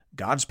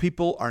God's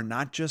people are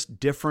not just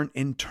different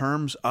in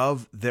terms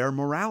of their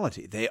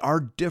morality. They are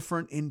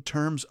different in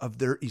terms of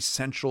their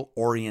essential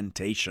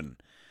orientation.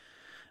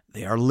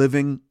 They are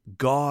living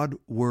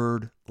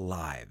God-word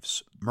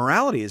lives.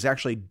 Morality is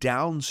actually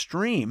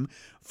downstream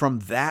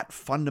from that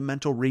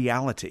fundamental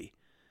reality,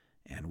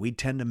 and we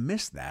tend to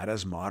miss that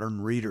as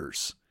modern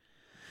readers.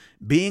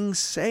 Being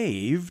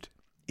saved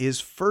is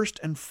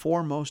first and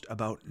foremost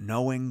about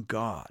knowing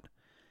God.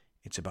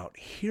 It's about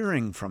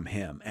hearing from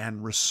Him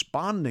and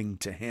responding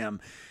to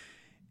Him,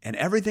 and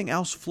everything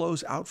else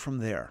flows out from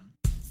there.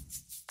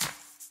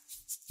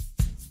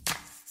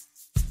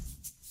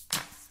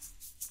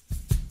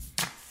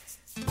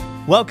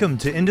 Welcome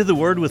to Into the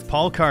Word with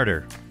Paul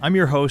Carter. I'm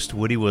your host,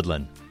 Woody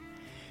Woodland.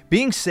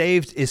 Being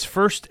saved is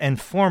first and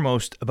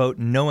foremost about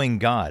knowing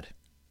God.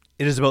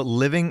 It is about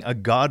living a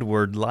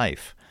God-word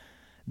life.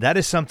 That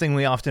is something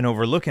we often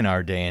overlook in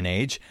our day and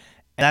age.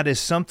 That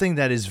is something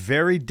that is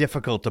very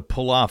difficult to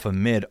pull off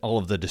amid all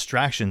of the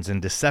distractions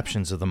and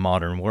deceptions of the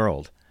modern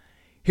world.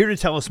 Here to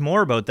tell us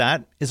more about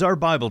that is our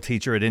Bible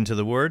teacher at Into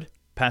the Word,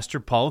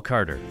 Pastor Paul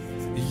Carter.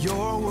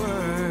 Your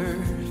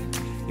word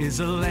is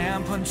a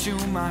lamp unto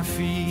my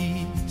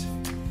feet.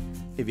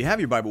 If you have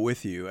your Bible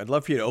with you, I'd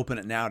love for you to open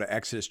it now to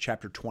Exodus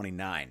chapter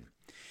 29.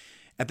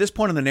 At this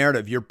point in the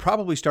narrative, you're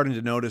probably starting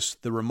to notice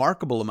the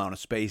remarkable amount of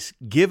space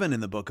given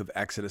in the book of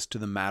Exodus to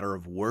the matter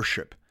of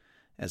worship.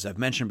 As I've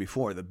mentioned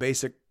before, the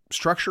basic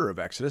structure of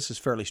Exodus is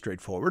fairly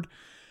straightforward.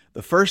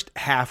 The first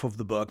half of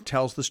the book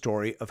tells the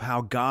story of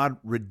how God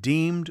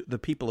redeemed the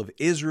people of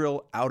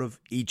Israel out of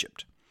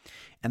Egypt.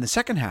 And the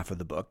second half of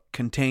the book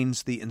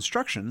contains the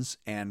instructions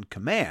and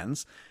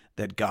commands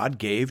that God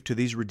gave to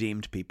these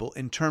redeemed people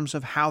in terms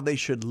of how they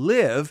should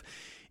live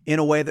in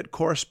a way that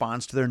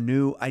corresponds to their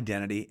new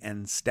identity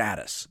and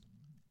status.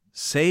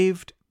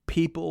 Saved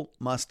people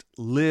must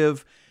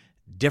live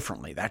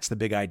differently. That's the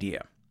big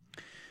idea.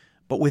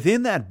 But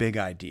within that big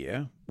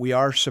idea, we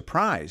are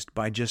surprised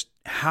by just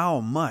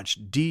how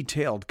much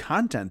detailed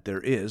content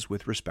there is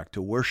with respect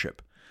to worship.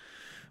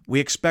 We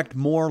expect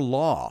more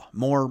law,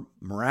 more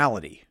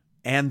morality,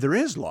 and there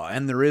is law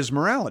and there is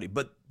morality,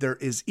 but there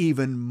is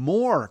even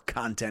more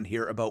content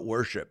here about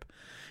worship.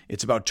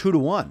 It's about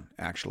 2-to-1,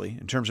 actually,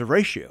 in terms of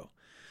ratio.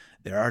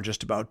 There are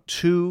just about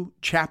 2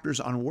 chapters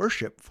on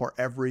worship for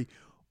every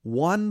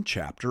 1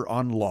 chapter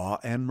on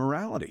law and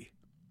morality.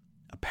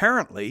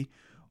 Apparently,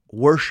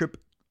 worship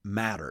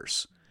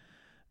matters.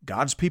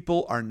 God's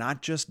people are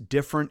not just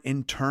different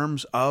in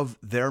terms of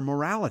their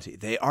morality.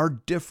 They are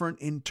different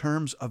in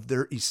terms of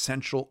their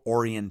essential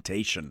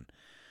orientation.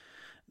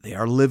 They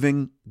are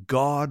living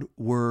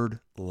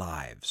God-word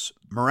lives.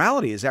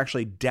 Morality is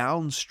actually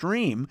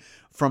downstream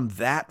from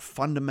that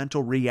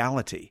fundamental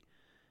reality,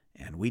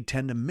 and we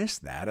tend to miss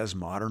that as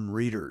modern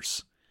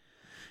readers.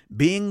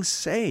 Being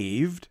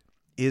saved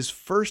is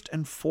first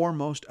and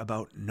foremost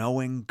about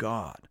knowing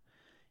God.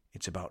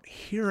 It's about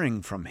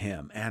hearing from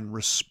Him and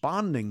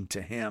responding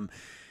to Him,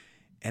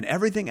 and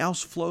everything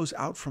else flows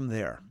out from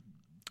there.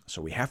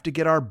 So we have to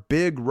get our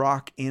big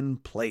rock in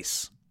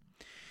place.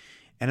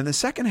 And in the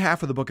second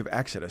half of the book of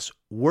Exodus,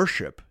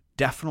 worship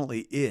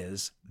definitely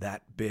is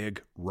that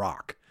big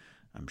rock.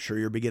 I'm sure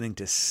you're beginning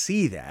to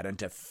see that and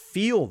to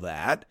feel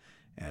that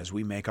as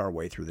we make our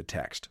way through the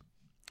text.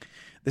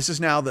 This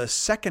is now the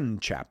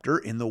second chapter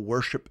in the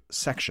worship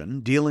section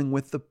dealing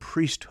with the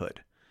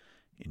priesthood.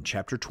 In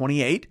chapter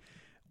 28,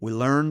 we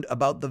learned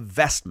about the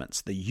vestments,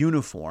 the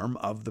uniform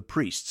of the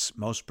priests,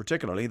 most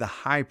particularly the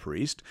high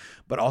priest,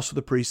 but also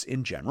the priests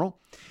in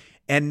general.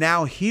 And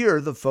now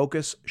here the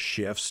focus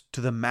shifts to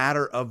the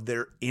matter of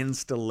their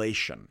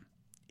installation.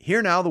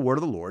 Hear now the word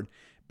of the Lord,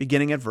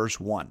 beginning at verse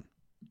 1.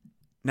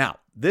 Now,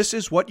 this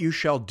is what you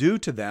shall do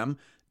to them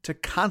to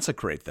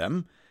consecrate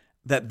them,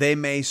 that they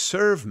may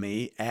serve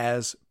me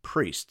as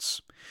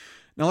priests.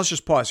 Now let's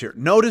just pause here.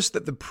 Notice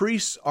that the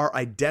priests are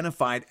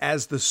identified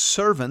as the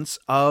servants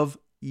of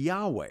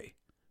Yahweh.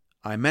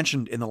 I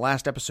mentioned in the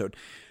last episode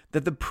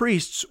that the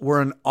priests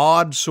were an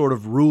odd sort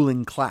of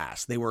ruling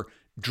class. They were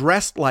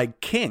dressed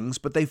like kings,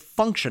 but they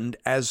functioned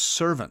as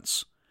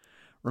servants.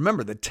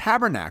 Remember, the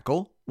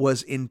tabernacle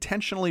was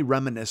intentionally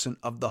reminiscent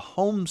of the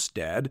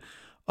homestead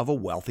of a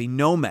wealthy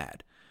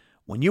nomad.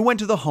 When you went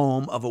to the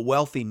home of a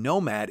wealthy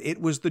nomad,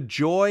 it was the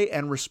joy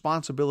and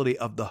responsibility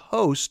of the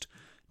host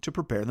to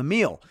prepare the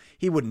meal.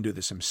 He wouldn't do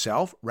this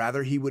himself.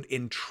 Rather, he would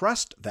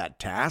entrust that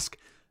task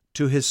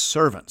to his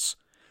servants.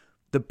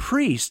 The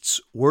priests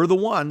were the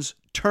ones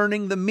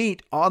turning the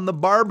meat on the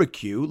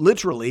barbecue,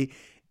 literally,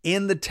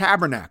 in the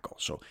tabernacle.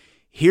 So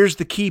here's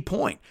the key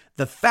point.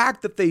 The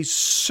fact that they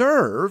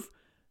serve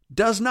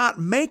does not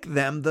make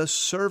them the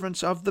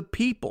servants of the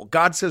people.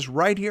 God says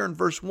right here in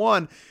verse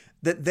 1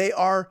 that they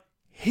are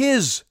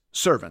His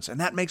servants, and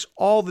that makes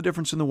all the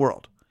difference in the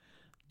world.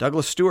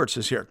 Douglas Stewart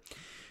says here,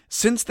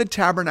 since the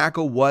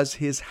tabernacle was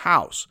His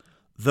house,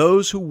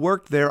 those who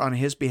worked there on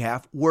His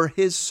behalf were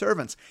His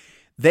servants.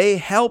 They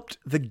helped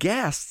the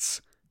guests,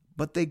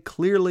 but they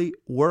clearly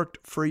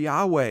worked for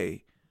Yahweh,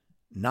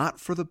 not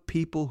for the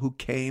people who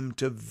came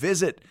to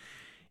visit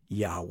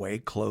Yahweh,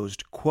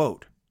 closed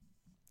quote.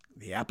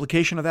 The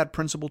application of that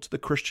principle to the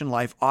Christian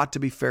life ought to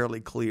be fairly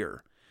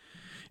clear.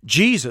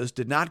 Jesus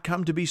did not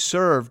come to be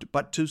served,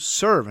 but to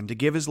serve and to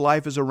give his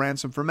life as a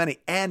ransom for many.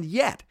 And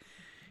yet,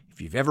 if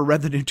you've ever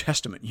read the New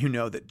Testament, you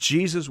know that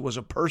Jesus was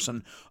a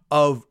person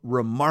of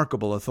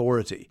remarkable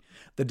authority.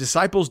 The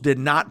disciples did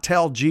not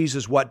tell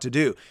Jesus what to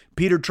do.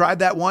 Peter tried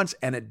that once,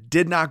 and it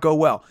did not go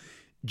well.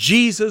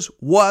 Jesus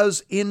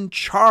was in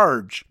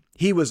charge.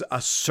 He was a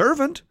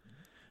servant,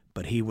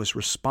 but he was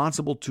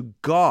responsible to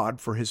God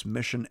for his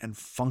mission and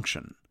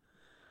function.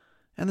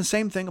 And the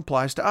same thing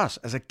applies to us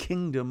as a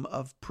kingdom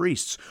of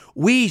priests.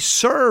 We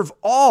serve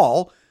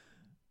all,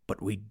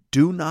 but we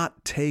do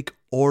not take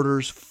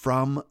orders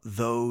from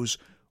those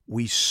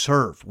we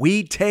serve.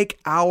 We take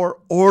our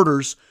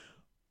orders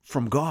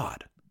from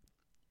God.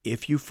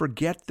 If you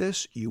forget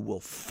this, you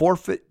will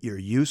forfeit your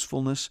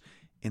usefulness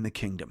in the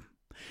kingdom.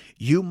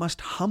 You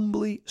must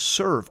humbly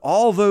serve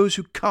all those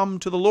who come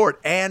to the Lord,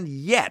 and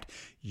yet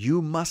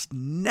you must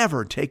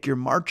never take your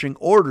marching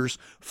orders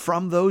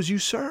from those you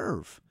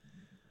serve.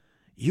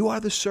 You are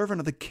the servant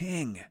of the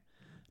king,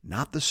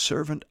 not the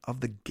servant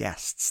of the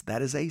guests.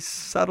 That is a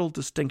subtle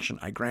distinction,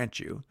 I grant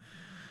you,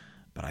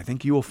 but I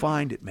think you will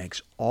find it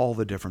makes all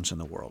the difference in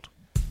the world.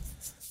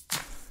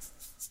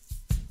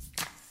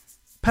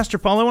 Pastor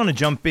Paul, I want to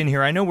jump in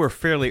here. I know we're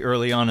fairly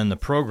early on in the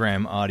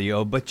program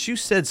audio, but you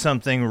said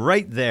something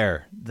right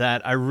there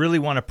that I really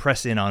want to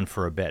press in on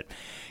for a bit.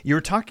 You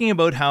were talking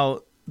about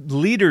how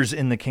leaders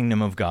in the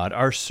kingdom of God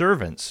are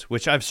servants,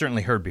 which I've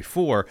certainly heard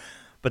before,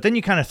 but then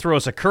you kind of throw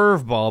us a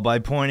curveball by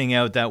pointing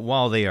out that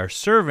while they are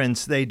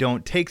servants, they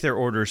don't take their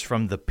orders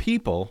from the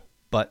people,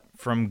 but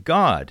from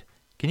God.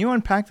 Can you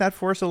unpack that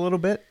for us a little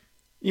bit?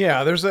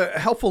 Yeah, there's a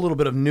helpful little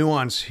bit of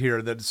nuance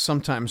here that is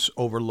sometimes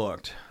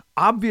overlooked.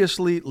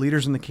 Obviously,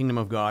 leaders in the kingdom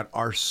of God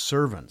are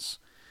servants.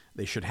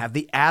 They should have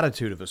the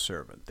attitude of a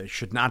servant. They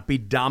should not be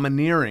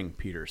domineering,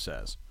 Peter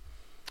says.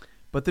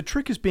 But the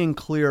trick is being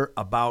clear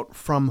about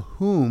from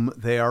whom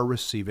they are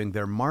receiving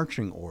their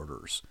marching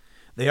orders.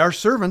 They are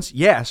servants,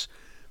 yes,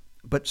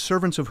 but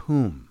servants of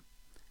whom?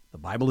 The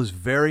Bible is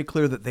very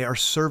clear that they are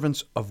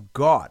servants of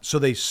God. So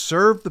they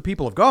serve the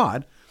people of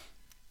God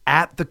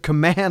at the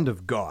command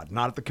of God,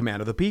 not at the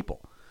command of the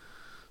people.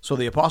 So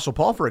the Apostle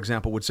Paul, for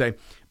example, would say,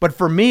 "But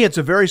for me, it's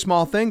a very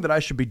small thing that I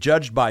should be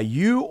judged by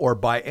you or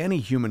by any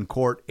human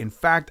court. In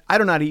fact, I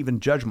do not even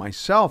judge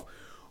myself,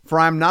 for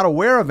I am not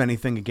aware of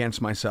anything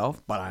against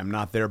myself, but I am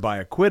not thereby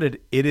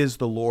acquitted. It is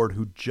the Lord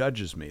who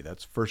judges me."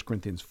 That's 1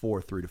 Corinthians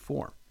 4,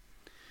 3-4.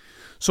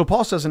 So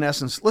Paul says, in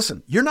essence,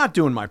 listen, you're not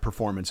doing my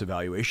performance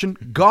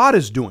evaluation. God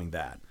is doing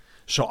that.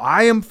 So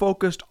I am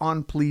focused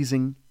on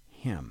pleasing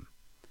him.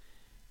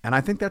 And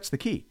I think that's the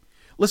key.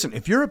 Listen,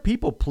 if you're a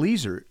people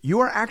pleaser, you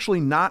are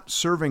actually not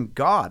serving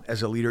God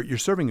as a leader. You're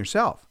serving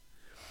yourself.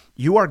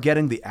 You are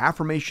getting the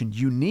affirmation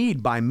you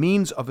need by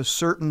means of a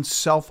certain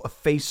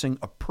self-effacing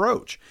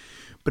approach.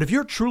 But if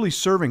you're truly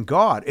serving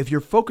God, if you're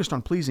focused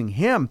on pleasing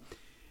him,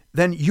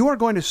 then you are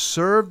going to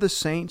serve the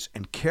saints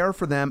and care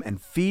for them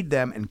and feed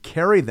them and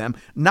carry them,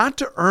 not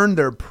to earn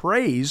their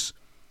praise,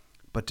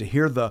 but to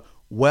hear the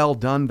 "well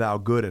done, thou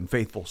good and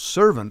faithful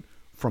servant"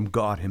 from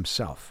God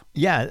himself.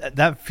 Yeah,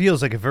 that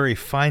feels like a very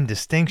fine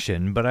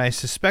distinction, but I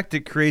suspect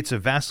it creates a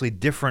vastly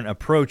different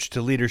approach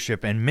to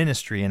leadership and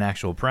ministry in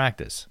actual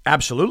practice.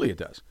 Absolutely it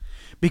does.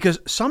 Because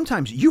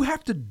sometimes you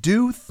have to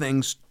do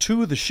things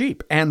to the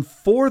sheep and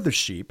for the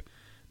sheep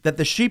that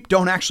the sheep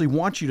don't actually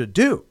want you to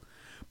do,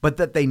 but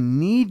that they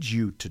need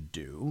you to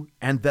do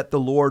and that the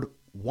Lord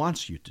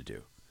wants you to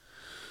do.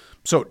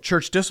 So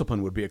church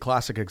discipline would be a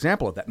classic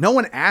example of that. No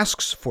one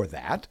asks for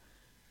that,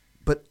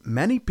 but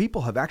many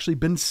people have actually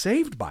been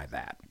saved by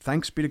that.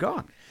 Thanks be to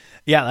God.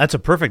 Yeah, that's a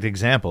perfect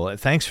example.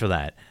 Thanks for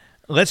that.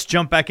 Let's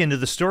jump back into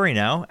the story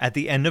now at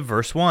the end of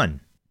verse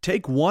 1.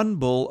 Take 1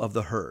 bull of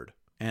the herd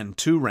and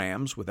 2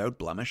 rams without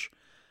blemish,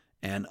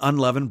 and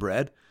unleavened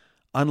bread,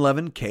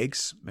 unleavened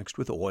cakes mixed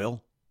with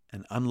oil,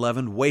 and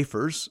unleavened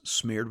wafers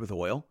smeared with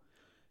oil.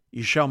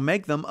 You shall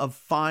make them of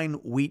fine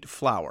wheat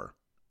flour.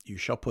 You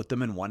shall put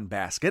them in 1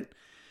 basket,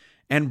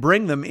 and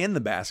bring them in the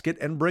basket,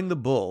 and bring the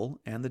bull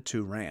and the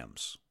 2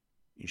 rams.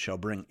 You shall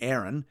bring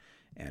Aaron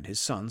and his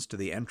sons to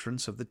the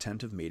entrance of the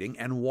tent of meeting,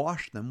 and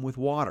wash them with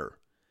water.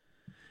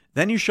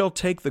 Then you shall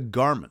take the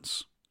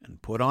garments,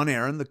 and put on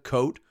Aaron the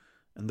coat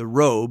and the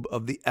robe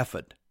of the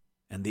ephod,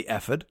 and the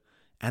ephod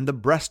and the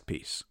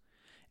breastpiece,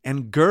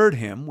 and gird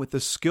him with the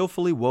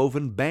skillfully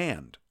woven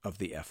band of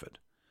the ephod.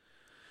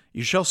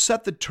 You shall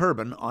set the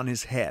turban on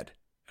his head,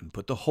 and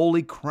put the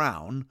holy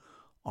crown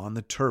on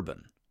the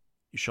turban.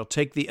 You shall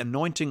take the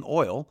anointing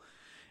oil,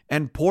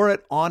 and pour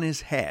it on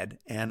his head,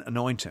 and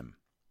anoint him.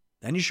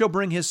 Then you shall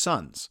bring his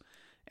sons,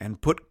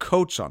 and put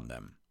coats on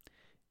them.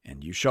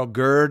 And you shall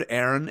gird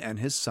Aaron and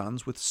his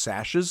sons with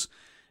sashes,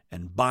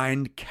 and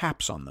bind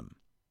caps on them.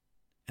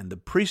 And the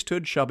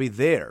priesthood shall be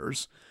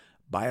theirs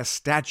by a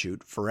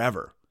statute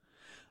forever.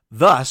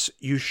 Thus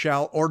you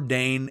shall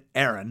ordain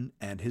Aaron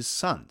and his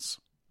sons.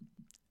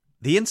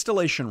 The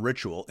installation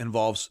ritual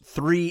involves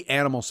 3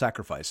 animal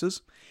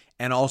sacrifices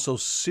and also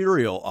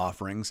cereal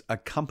offerings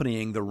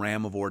accompanying the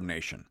ram of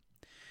ordination.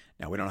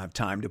 Now, we don't have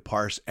time to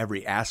parse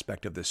every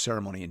aspect of this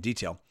ceremony in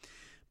detail,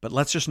 but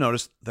let's just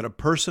notice that a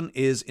person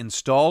is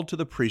installed to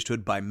the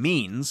priesthood by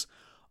means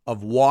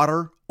of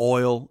water,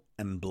 oil,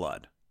 and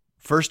blood.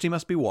 First he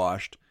must be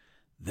washed,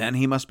 then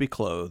he must be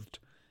clothed,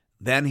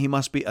 then he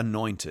must be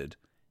anointed,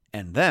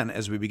 and then,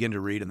 as we begin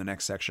to read in the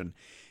next section,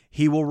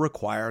 he will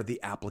require the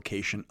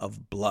application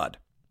of blood.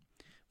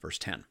 Verse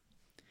 10.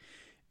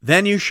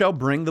 Then you shall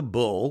bring the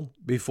bull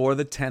before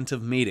the tent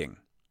of meeting.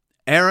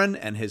 Aaron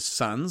and his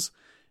sons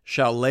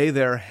shall lay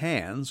their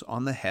hands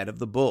on the head of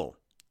the bull.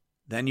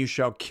 Then you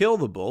shall kill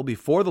the bull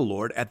before the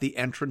Lord at the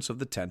entrance of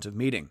the tent of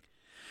meeting,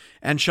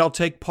 and shall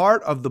take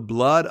part of the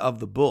blood of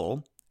the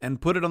bull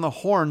and put it on the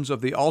horns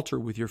of the altar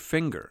with your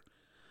finger.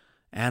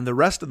 And the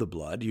rest of the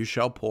blood you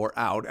shall pour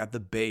out at the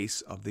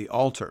base of the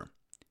altar.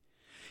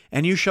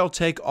 And you shall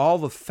take all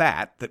the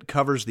fat that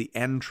covers the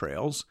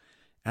entrails,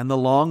 and the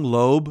long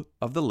lobe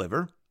of the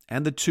liver,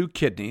 and the 2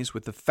 kidneys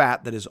with the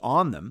fat that is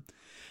on them,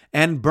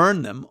 and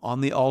burn them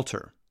on the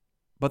altar.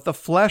 But the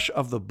flesh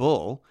of the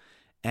bull,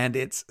 and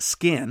its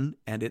skin,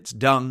 and its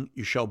dung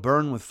you shall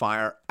burn with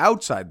fire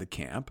outside the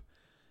camp.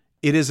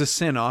 It is a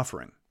sin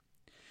offering.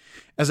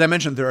 As I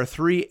mentioned, there are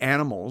 3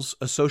 animals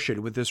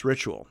associated with this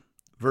ritual.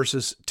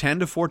 Verses 10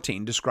 to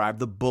 14 describe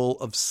the bull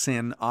of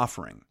sin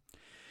offering.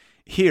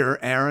 Here,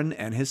 Aaron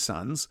and his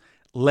sons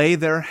lay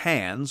their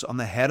hands on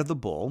the head of the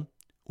bull,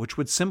 which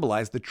would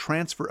symbolize the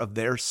transfer of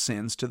their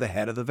sins to the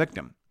head of the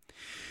victim.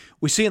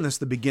 We see in this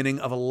the beginning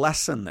of a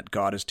lesson that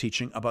God is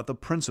teaching about the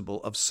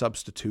principle of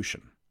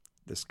substitution.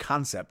 This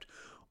concept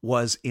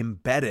was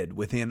embedded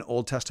within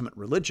Old Testament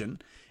religion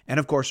and,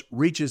 of course,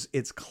 reaches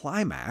its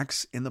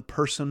climax in the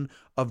person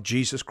of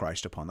Jesus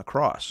Christ upon the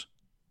cross.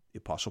 The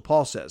Apostle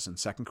Paul says in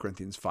 2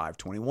 Corinthians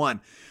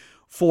 5:21,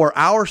 "For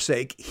our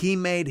sake he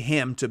made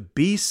him to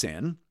be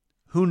sin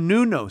who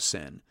knew no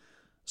sin,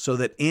 so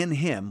that in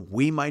him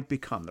we might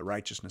become the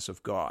righteousness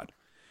of God."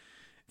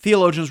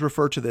 Theologians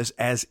refer to this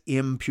as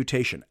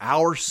imputation.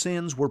 Our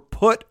sins were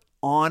put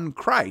on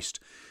Christ,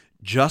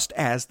 just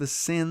as the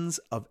sins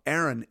of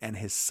Aaron and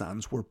his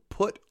sons were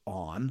put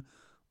on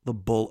the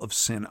bull of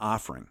sin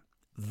offering.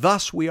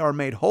 Thus we are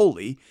made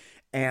holy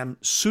and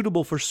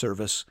suitable for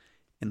service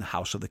in the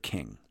house of the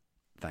king.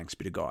 Thanks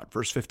be to God.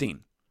 Verse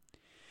 15.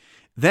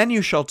 Then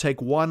you shall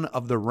take one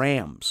of the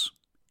rams,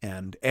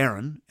 and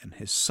Aaron and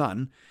his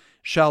son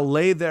shall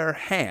lay their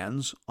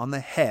hands on the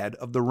head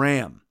of the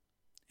ram.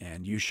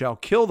 And you shall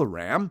kill the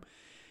ram,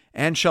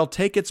 and shall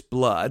take its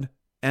blood,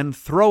 and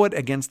throw it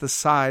against the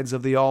sides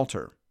of the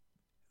altar.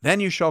 Then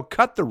you shall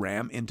cut the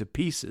ram into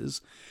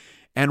pieces,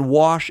 and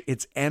wash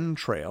its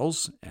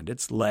entrails and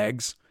its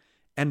legs,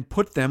 and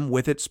put them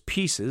with its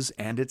pieces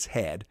and its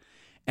head,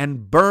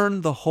 and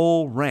burn the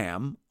whole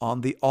ram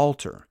on the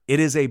altar. It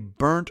is a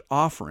burnt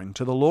offering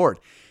to the Lord.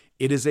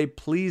 It is a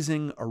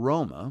pleasing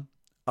aroma,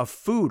 a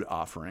food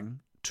offering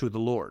to the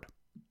Lord.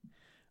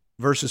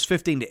 Verses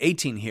 15 to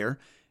 18 here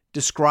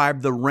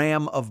describe the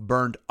ram of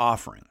burnt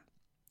offering.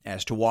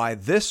 As to why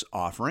this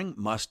offering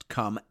must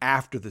come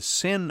after the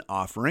sin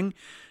offering,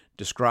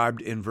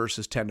 described in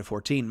verses 10 to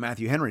 14,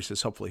 Matthew Henry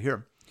says, hopefully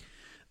here,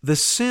 the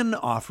sin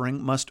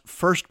offering must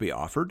first be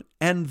offered,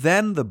 and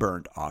then the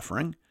burnt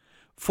offering,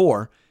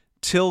 for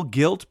till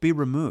guilt be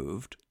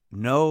removed,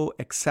 no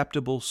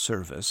acceptable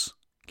service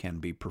can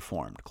be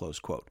performed. Close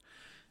quote.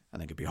 I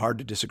think it'd be hard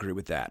to disagree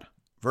with that.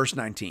 Verse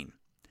 19,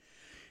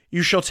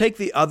 you shall take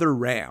the other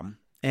ram,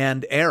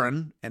 and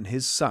Aaron and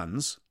his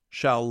sons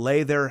shall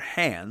lay their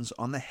hands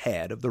on the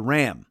head of the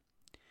ram.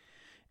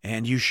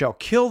 And you shall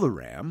kill the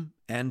ram,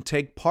 and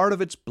take part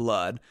of its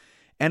blood,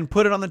 and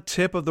put it on the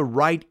tip of the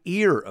right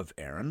ear of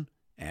Aaron,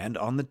 and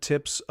on the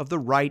tips of the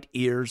right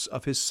ears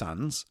of his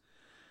sons,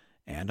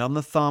 and on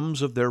the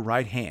thumbs of their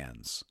right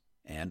hands,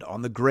 and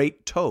on the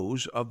great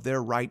toes of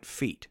their right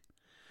feet.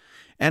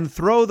 And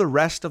throw the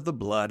rest of the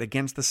blood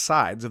against the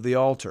sides of the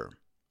altar.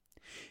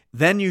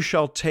 Then you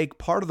shall take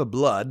part of the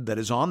blood that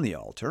is on the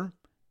altar,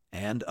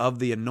 and of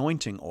the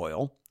anointing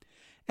oil,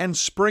 and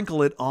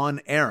sprinkle it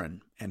on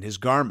Aaron and his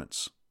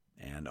garments,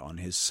 and on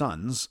his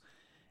sons,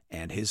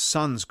 and his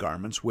sons'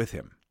 garments with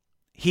him.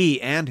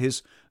 He and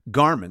his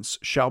garments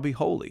shall be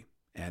holy,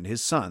 and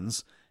his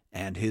sons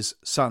and his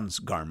sons'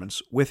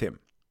 garments with him.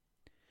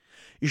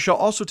 You shall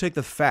also take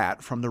the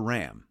fat from the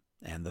ram,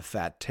 and the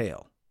fat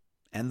tail,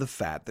 and the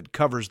fat that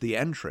covers the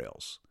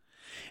entrails,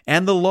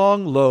 and the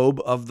long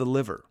lobe of the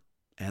liver,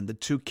 and the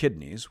 2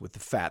 kidneys with the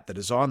fat that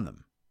is on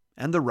them,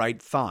 and the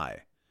right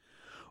thigh.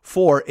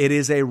 For it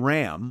is a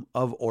ram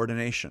of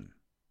ordination.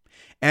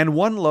 And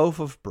 1 loaf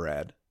of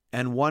bread,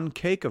 and 1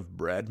 cake of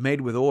bread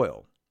made with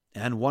oil,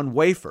 and 1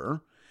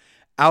 wafer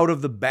out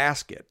of the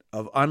basket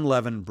of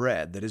unleavened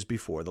bread that is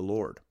before the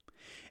Lord.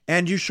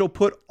 And you shall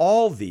put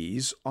all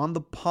these on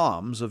the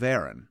palms of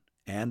Aaron,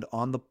 and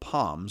on the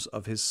palms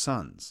of his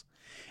sons,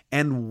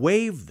 and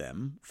wave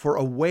them for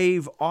a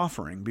wave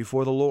offering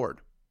before the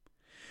Lord.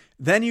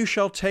 Then you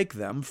shall take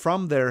them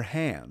from their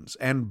hands,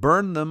 and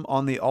burn them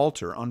on the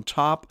altar on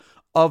top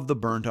of the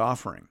burnt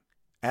offering,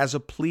 as a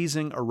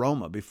pleasing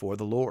aroma before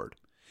the Lord.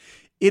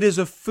 It is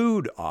a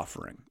food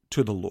offering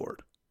to the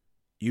Lord.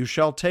 you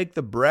shall take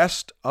the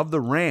breast of the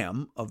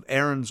ram of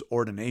Aaron's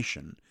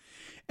ordination,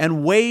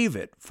 and wave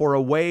it for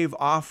a wave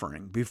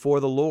offering before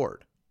the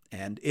Lord,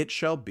 and it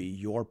shall be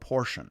your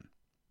portion.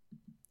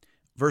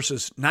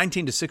 Verses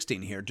 19 to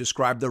 16 here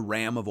describe the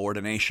ram of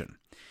ordination.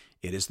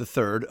 It is the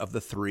third of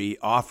the three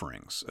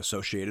offerings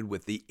associated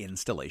with the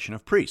installation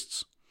of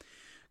priests.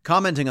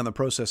 Commenting on the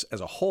process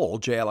as a whole,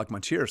 J. Alec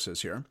Motyer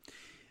says here,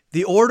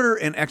 the order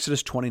in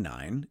Exodus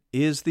 29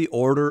 is the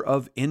order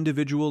of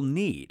individual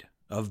need,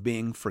 of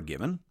being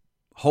forgiven,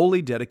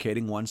 wholly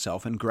dedicating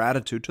oneself in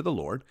gratitude to the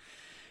Lord,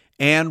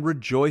 and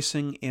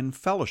rejoicing in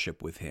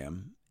fellowship with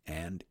Him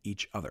and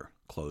each other.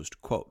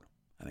 Closed quote.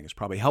 I think it's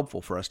probably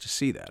helpful for us to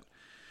see that.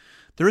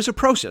 There is a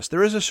process,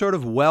 there is a sort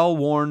of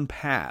well-worn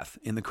path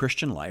in the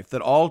Christian life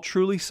that all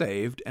truly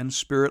saved and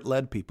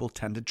Spirit-led people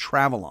tend to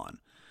travel on.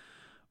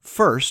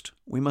 First,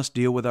 we must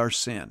deal with our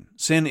sin.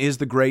 Sin is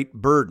the great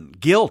burden.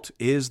 Guilt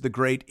is the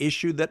great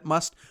issue that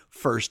must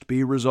first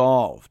be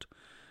resolved.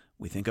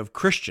 We think of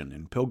Christian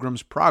in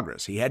Pilgrim's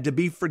Progress. He had to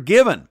be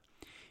forgiven,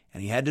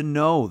 and he had to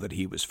know that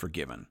he was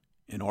forgiven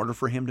in order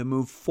for him to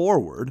move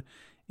forward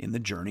in the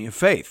journey of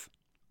faith.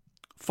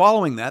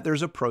 Following that,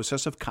 there's a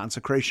process of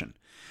consecration.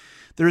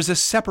 There is a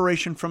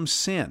separation from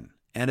sin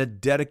and a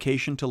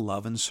dedication to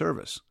love and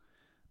service.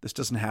 This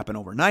doesn't happen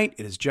overnight.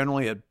 It is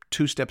generally a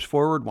 2 steps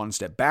forward, 1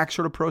 step back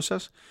sort of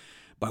process.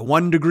 By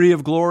 1 degree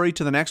of glory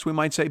to the next, we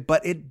might say,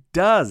 but it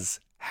does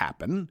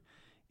happen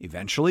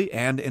eventually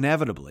and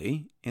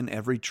inevitably in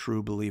every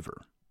true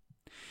believer.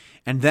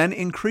 And then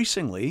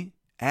increasingly,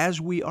 as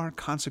we are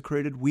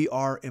consecrated, we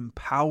are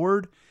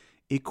empowered,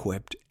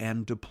 equipped,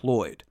 and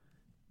deployed.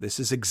 This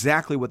is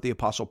exactly what the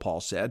Apostle Paul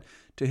said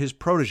to his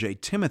protege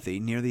Timothy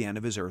near the end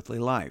of his earthly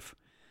life.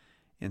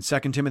 In 2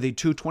 Timothy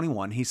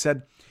 2:21, he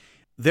said,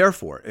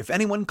 therefore, if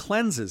anyone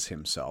cleanses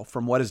himself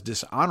from what is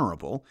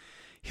dishonorable,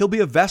 he'll be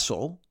a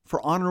vessel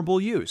for honorable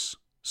use,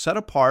 set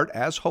apart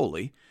as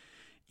holy,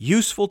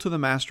 useful to the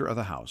master of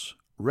the house,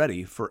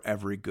 ready for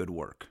every good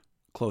work.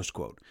 Close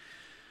quote.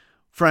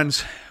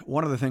 Friends,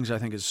 one of the things I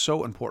think is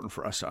so important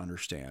for us to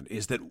understand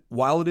is that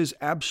while it is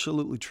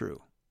absolutely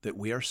true that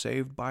we are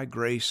saved by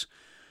grace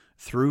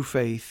through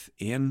faith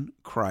in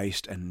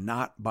Christ and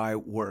not by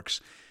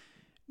works,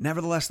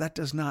 nevertheless, that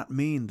does not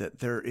mean that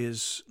there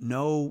is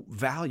no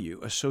value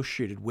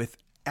associated with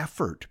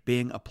effort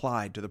being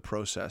applied to the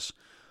process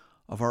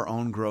of our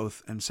own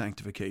growth and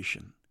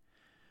sanctification.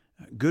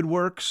 Good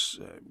works,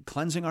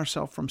 cleansing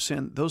ourselves from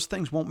sin, those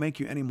things won't make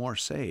you any more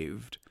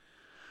saved,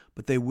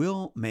 but they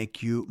will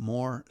make you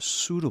more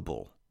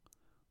suitable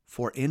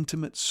for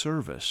intimate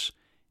service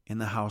in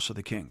the house of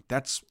the King.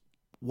 That's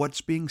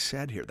what's being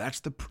said here. That's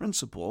the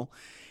principle.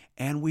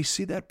 And we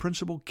see that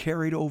principle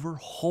carried over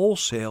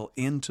wholesale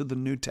into the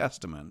New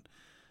Testament.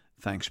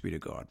 Thanks be to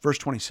God. Verse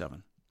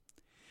 27.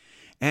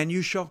 And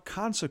you shall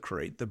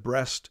consecrate the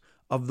breast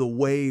of the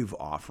wave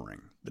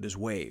offering that is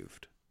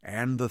waved,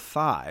 and the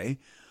thigh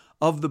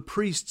of the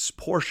priest's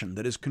portion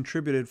that is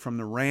contributed from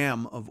the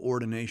ram of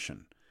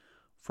ordination,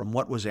 from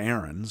what was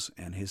Aaron's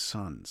and his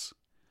sons.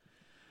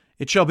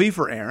 It shall be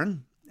for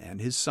Aaron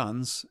and his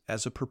sons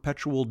as a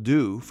perpetual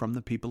due from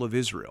the people of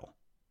Israel,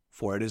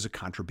 for it is a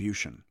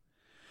contribution.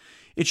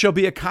 It shall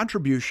be a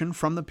contribution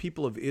from the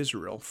people of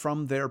Israel,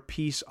 from their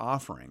peace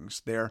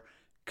offerings, their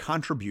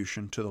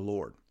contribution to the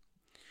Lord.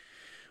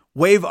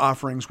 Wave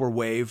offerings were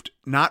waved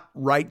not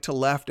right to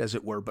left, as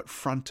it were, but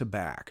front to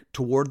back,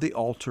 toward the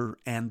altar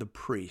and the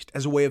priest,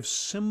 as a way of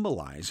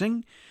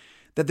symbolizing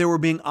that they were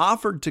being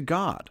offered to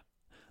God.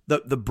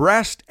 The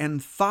breast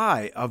and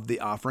thigh of the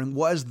offering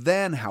was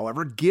then,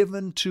 however,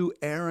 given to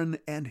Aaron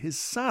and his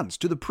sons,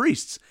 to the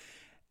priests,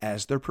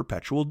 as their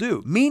perpetual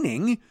due,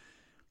 meaning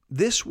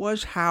this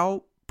was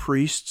how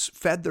priests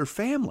fed their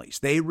families.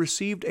 They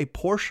received a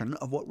portion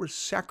of what was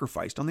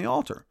sacrificed on the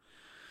altar.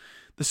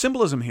 The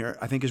symbolism here,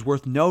 I think, is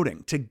worth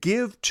noting. To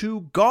give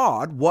to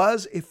God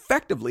was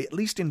effectively, at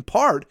least in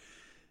part,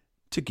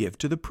 to give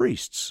to the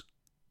priests.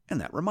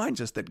 And that reminds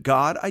us that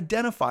God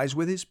identifies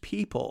with his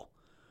people.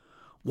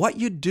 What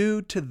you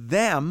do to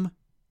them,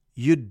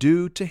 you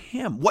do to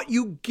him. What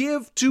you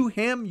give to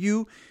him,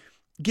 you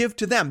give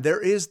to them.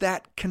 There is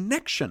that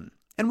connection.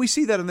 And we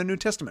see that in the New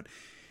Testament.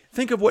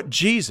 Think of what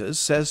Jesus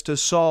says to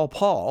Saul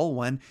Paul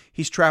when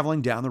he's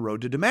traveling down the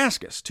road to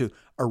Damascus to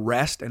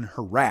arrest and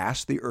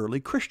harass the early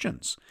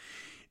Christians.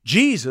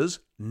 Jesus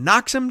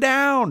knocks him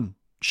down,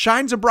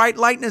 shines a bright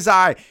light in his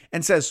eye,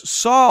 and says,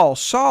 Saul,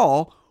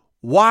 Saul,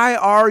 why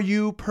are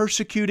you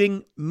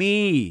persecuting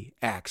me?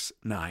 Acts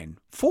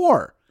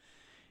 9:4.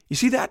 You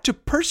see that? To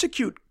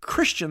persecute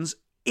Christians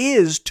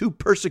is to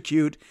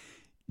persecute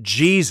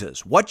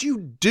Jesus. What you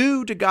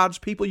do to God's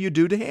people, you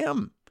do to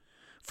him,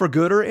 for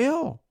good or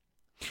ill.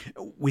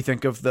 We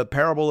think of the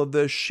parable of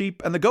the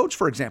sheep and the goats,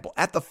 for example.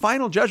 At the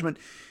final judgment,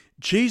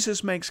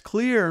 Jesus makes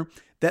clear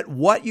that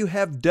what you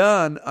have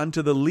done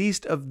unto the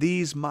least of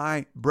these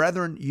my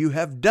brethren, you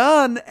have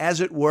done,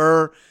 as it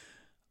were,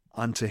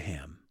 unto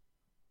him.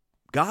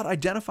 God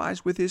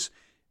identifies with his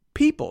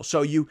people.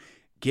 So you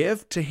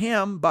give to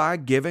him by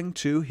giving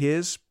to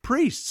his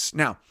priests.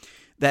 Now,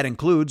 That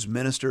includes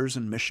ministers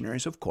and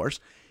missionaries, of course,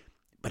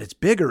 but it's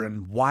bigger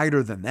and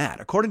wider than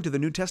that. According to the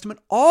New Testament,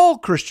 all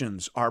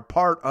Christians are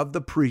part of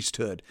the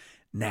priesthood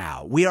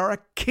now. We are a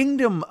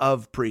kingdom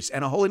of priests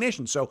and a holy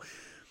nation. So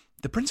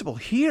the principle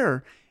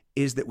here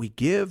is that we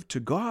give to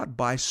God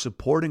by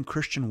supporting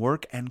Christian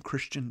work and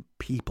Christian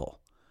people.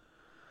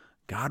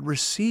 God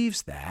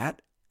receives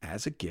that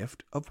as a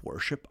gift of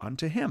worship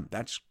unto him.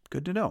 That's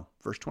good to know.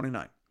 Verse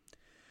 29.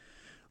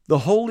 The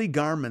holy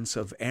garments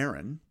of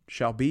Aaron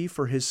shall be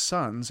for his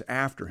sons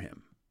after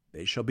him.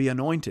 They shall be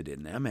anointed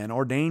in them and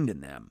ordained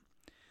in them.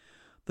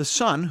 The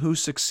son who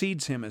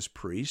succeeds him as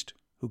priest,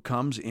 who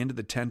comes into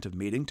the tent of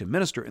meeting to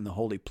minister in the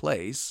holy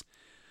place,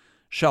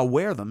 shall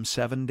wear them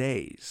 7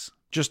 days.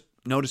 Just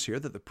notice here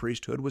that the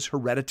priesthood was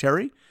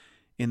hereditary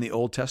in the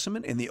Old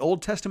Testament. In the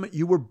Old Testament,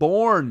 you were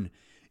born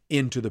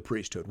into the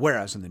priesthood,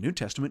 whereas in the New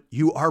Testament,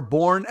 you are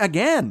born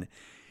again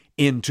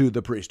into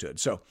the priesthood.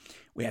 So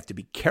we have to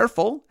be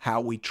careful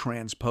how we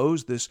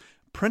transpose this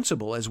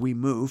principle as we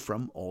move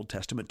from Old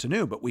Testament to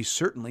New, but we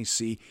certainly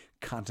see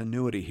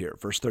continuity here.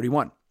 Verse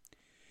 31.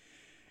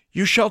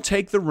 You shall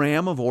take the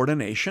ram of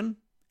ordination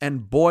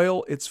and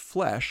boil its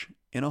flesh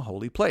in a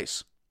holy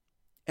place.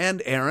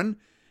 And Aaron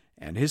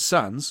and his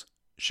sons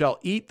shall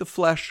eat the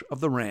flesh of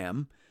the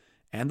ram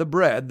and the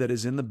bread that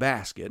is in the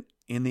basket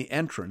in the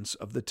entrance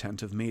of the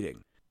tent of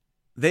meeting.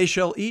 They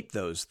shall eat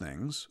those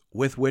things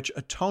with which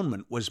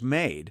atonement was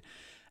made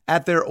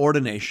at their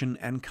ordination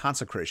and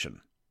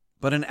consecration.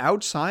 But an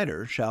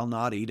outsider shall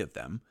not eat of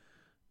them,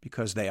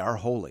 because they are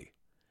holy.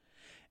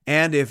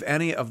 And if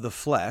any of the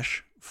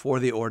flesh for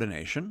the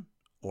ordination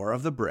or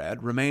of the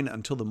bread remain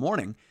until the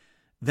morning,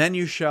 then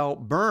you shall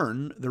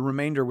burn the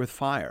remainder with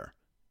fire.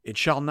 It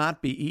shall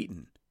not be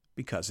eaten,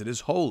 because it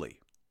is holy.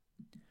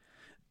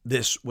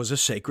 This was a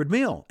sacred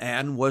meal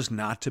and was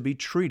not to be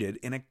treated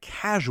in a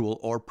casual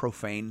or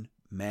profane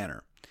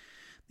manner.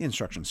 The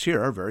instructions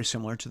here are very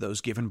similar to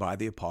those given by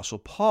the Apostle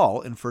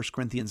Paul in 1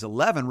 Corinthians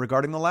 11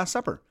 regarding the Last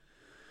Supper.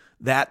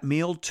 That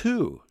meal,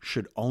 too,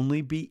 should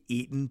only be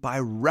eaten by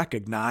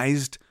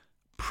recognized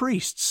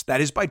priests,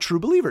 that is, by true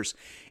believers.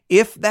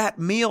 If that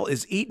meal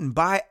is eaten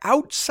by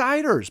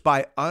outsiders,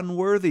 by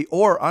unworthy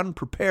or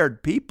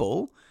unprepared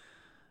people,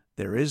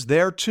 there is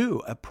there,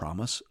 too, a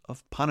promise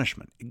of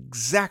punishment.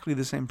 Exactly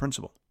the same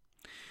principle.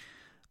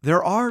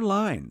 There are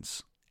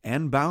lines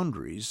and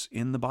boundaries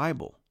in the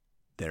Bible.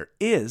 There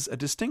is a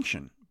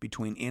distinction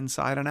between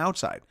inside and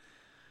outside.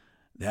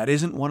 That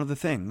isn't one of the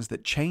things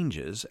that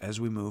changes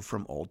as we move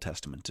from Old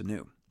Testament to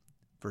New.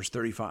 Verse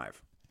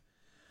 35.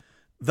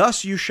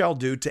 Thus you shall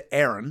do to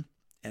Aaron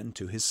and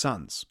to his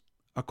sons,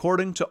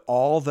 according to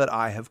all that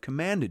I have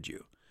commanded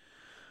you.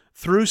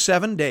 Through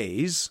 7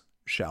 days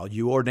shall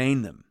you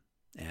ordain them,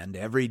 and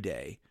every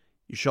day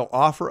you shall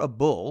offer a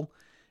bull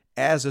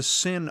as a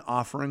sin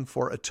offering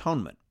for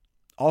atonement.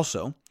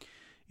 Also,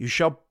 you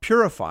shall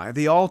purify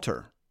the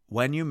altar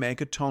when you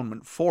make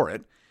atonement for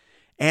it,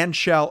 and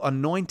shall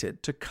anoint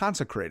it to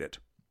consecrate it.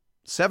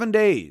 7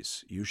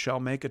 days you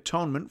shall make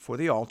atonement for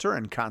the altar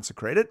and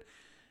consecrate it,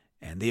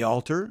 and the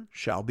altar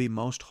shall be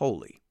most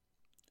holy.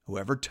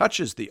 Whoever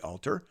touches the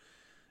altar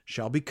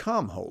shall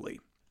become holy.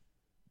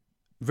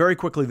 Very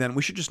quickly then,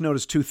 we should just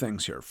notice 2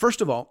 things here.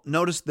 First of all,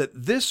 notice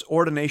that this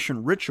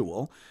ordination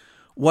ritual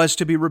was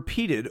to be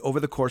repeated over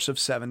the course of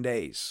 7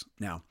 days.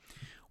 Now,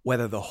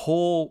 whether the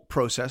whole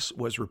process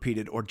was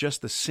repeated or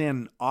just the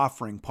sin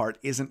offering part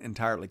isn't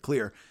entirely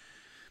clear,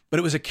 but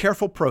it was a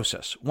careful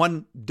process.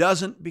 One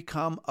doesn't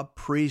become a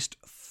priest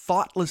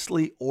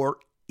thoughtlessly or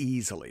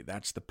easily.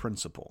 That's the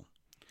principle.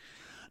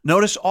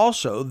 Notice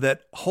also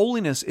that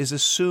holiness is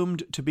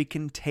assumed to be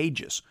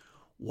contagious.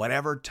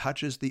 Whatever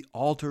touches the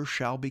altar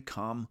shall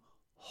become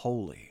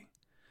holy.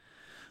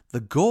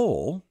 The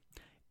goal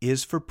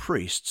is for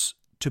priests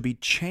to be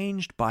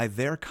changed by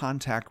their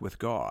contact with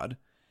God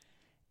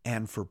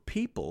and for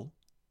people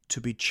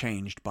to be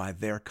changed by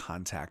their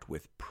contact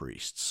with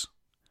priests.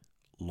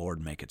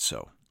 Lord, make it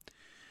so.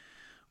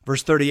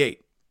 Verse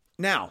 38,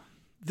 Now,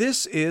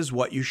 this is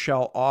what you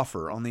shall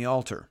offer on the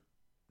altar: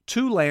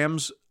 2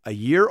 lambs a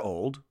year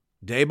old,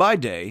 day by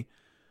day,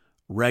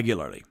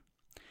 regularly.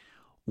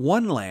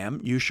 1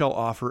 lamb you shall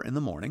offer in the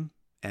morning,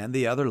 and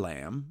the other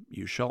lamb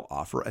you shall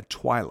offer at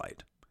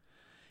twilight.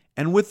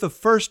 And with the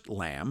first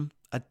lamb,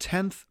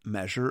 1/10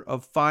 measure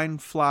of fine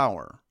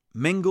flour,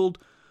 mingled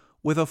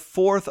with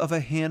 1/4 of a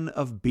hin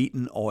of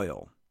beaten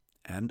oil,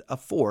 and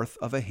 1/4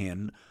 of a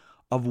hin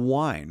of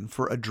wine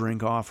for a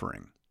drink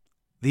offering.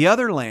 The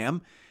other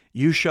lamb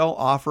you shall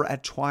offer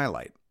at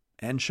twilight,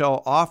 and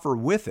shall offer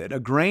with it a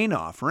grain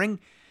offering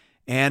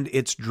and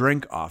its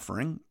drink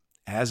offering,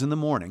 as in the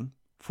morning,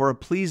 for a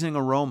pleasing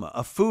aroma,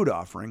 a food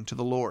offering to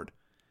the Lord.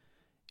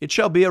 It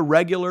shall be a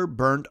regular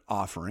burnt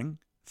offering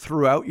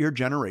throughout your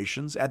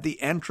generations at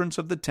the entrance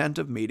of the tent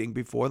of meeting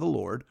before the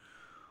Lord,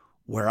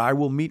 where I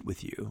will meet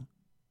with you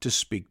to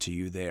speak to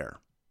you there.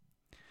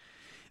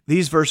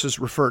 These verses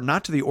refer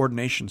not to the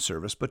ordination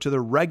service, but to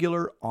the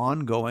regular,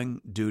 ongoing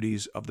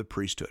duties of the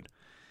priesthood.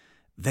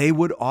 They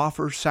would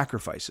offer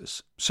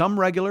sacrifices, some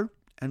regular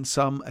and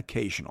some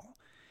occasional.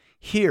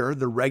 Here,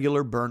 the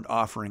regular burnt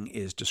offering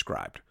is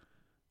described.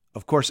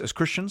 Of course, as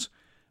Christians,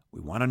 we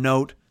want to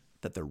note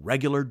that the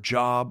regular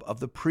job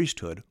of the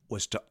priesthood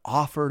was to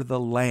offer the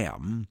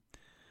lamb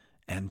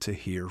and to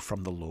hear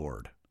from the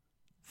Lord.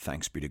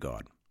 Thanks be to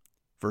God.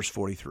 Verse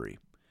 43.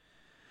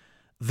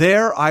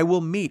 There I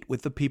will meet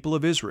with the people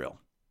of Israel,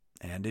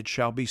 and it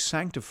shall be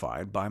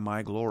sanctified by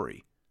my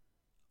glory.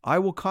 I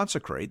will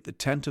consecrate the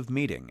tent of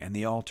meeting and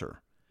the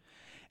altar.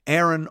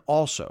 Aaron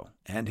also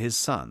and his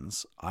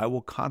sons I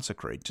will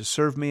consecrate to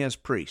serve me as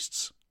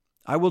priests.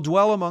 I will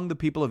dwell among the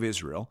people of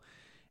Israel,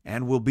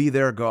 and will be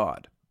their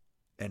God.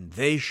 And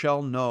they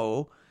shall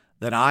know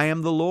that I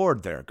am the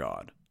Lord their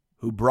God,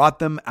 who brought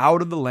them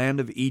out of the land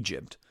of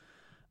Egypt,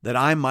 that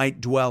I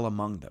might dwell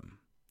among them.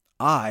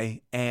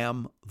 I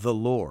am the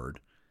Lord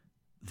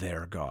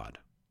their God.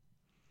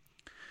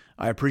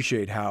 I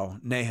appreciate how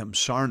Nahum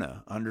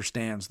Sarna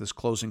understands this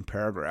closing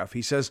paragraph.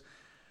 He says,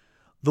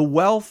 the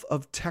wealth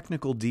of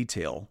technical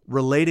detail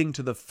relating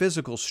to the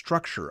physical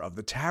structure of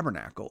the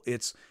tabernacle,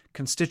 its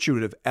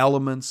constitutive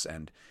elements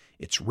and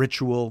its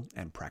ritual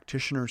and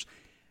practitioners,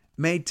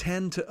 may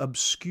tend to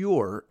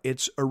obscure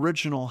its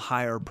original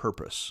higher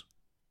purpose.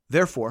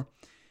 Therefore,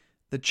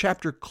 the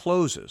chapter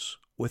closes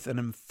with an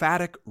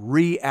emphatic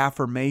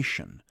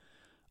reaffirmation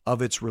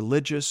of its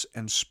religious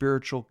and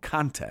spiritual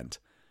content,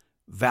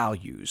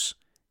 values,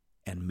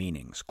 and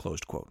meanings,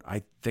 closed quote.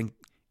 I think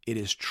it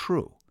is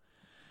true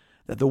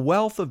that the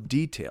wealth of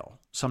detail,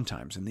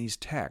 sometimes in these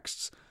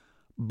texts,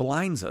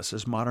 blinds us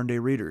as modern-day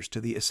readers to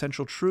the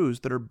essential truths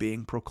that are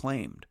being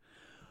proclaimed.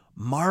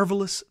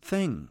 Marvelous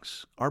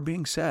things are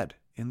being said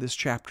in this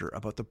chapter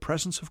about the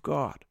presence of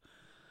God,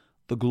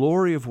 the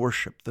glory of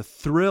worship, the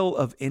thrill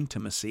of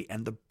intimacy,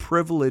 and the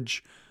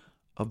privilege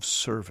of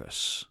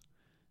service.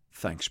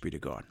 Thanks be to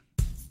God.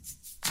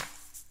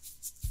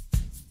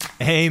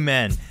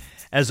 Amen.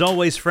 As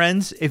always,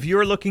 friends, if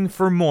you're looking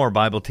for more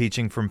Bible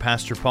teaching from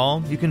Pastor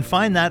Paul, you can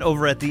find that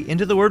over at the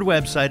Into the Word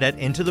website at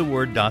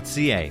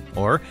intotheword.ca,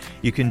 or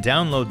you can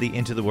download the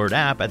Into the Word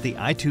app at the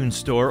iTunes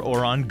Store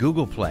or on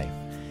Google Play.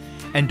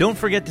 And don't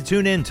forget to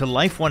tune in to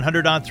Life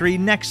 100.3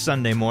 next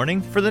Sunday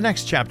morning for the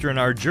next chapter in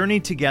our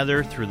journey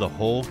together through the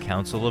whole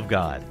counsel of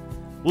God.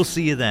 We'll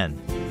see you then.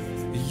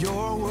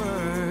 Your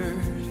word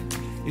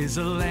is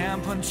a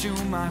lamp unto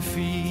my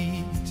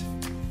feet